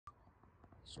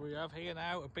So we have here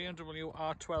now a Bmw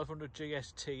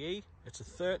R1200Gs Te. It's a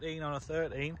 13 on a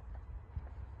 13.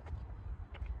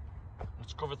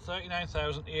 It's covered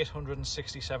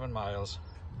 39,867 miles.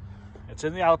 It's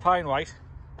in the Alpine white.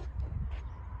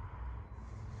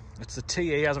 It's the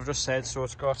Te, as I've just said, so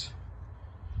it's got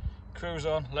cruise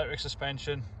on, electric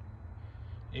suspension,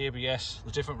 ABS,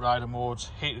 the different rider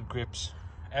modes, heated grips,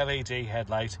 LED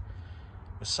headlight,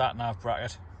 the sat-nav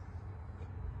bracket,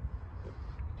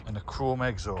 and a chrome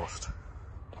exhaust.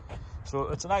 So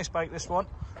it's a nice bike, this one.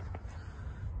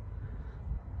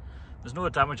 There's no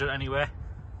damage anywhere.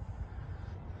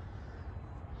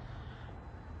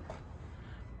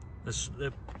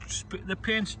 The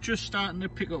paint's just starting to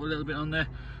pick up a little bit on the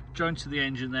joints of the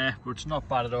engine there, but it's not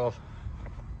bad at all.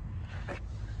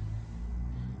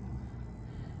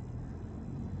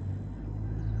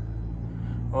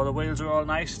 All the wheels are all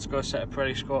nice. It's got a set of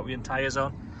Pirelli Scorpion tyres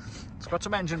on. It's got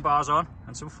some engine bars on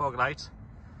and some fog lights.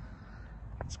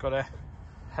 It's got a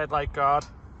headlight guard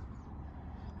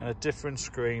and a different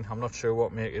screen. I'm not sure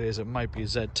what make it is. It might be a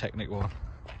Z Technic one.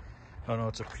 Oh no,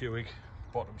 it's a Puig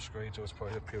bottom screen, so it's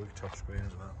probably a Puig top screen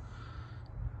as well.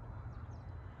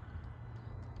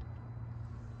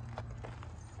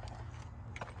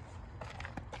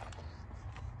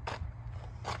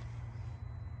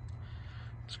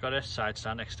 It's got a side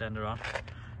stand extender on.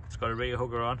 It's got a rear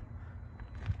hugger on.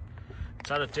 It's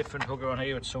had a different hugger on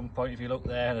here at some point. If you look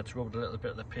there, and it's rubbed a little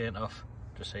bit of the paint off.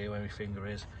 Just see where my finger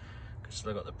is. It's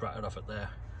still got the bracket off it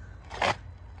there.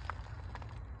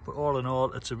 But all in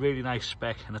all, it's a really nice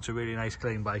spec and it's a really nice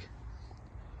clean bike.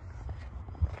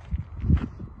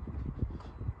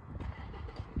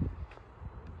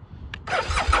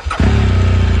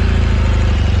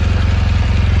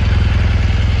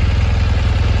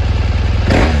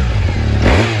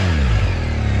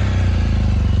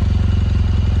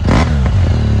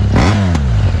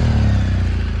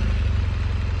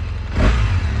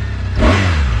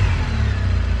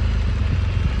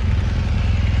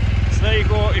 There you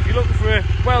go. If you're looking for a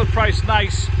well-priced,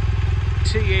 nice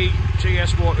Te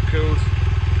GS water cooled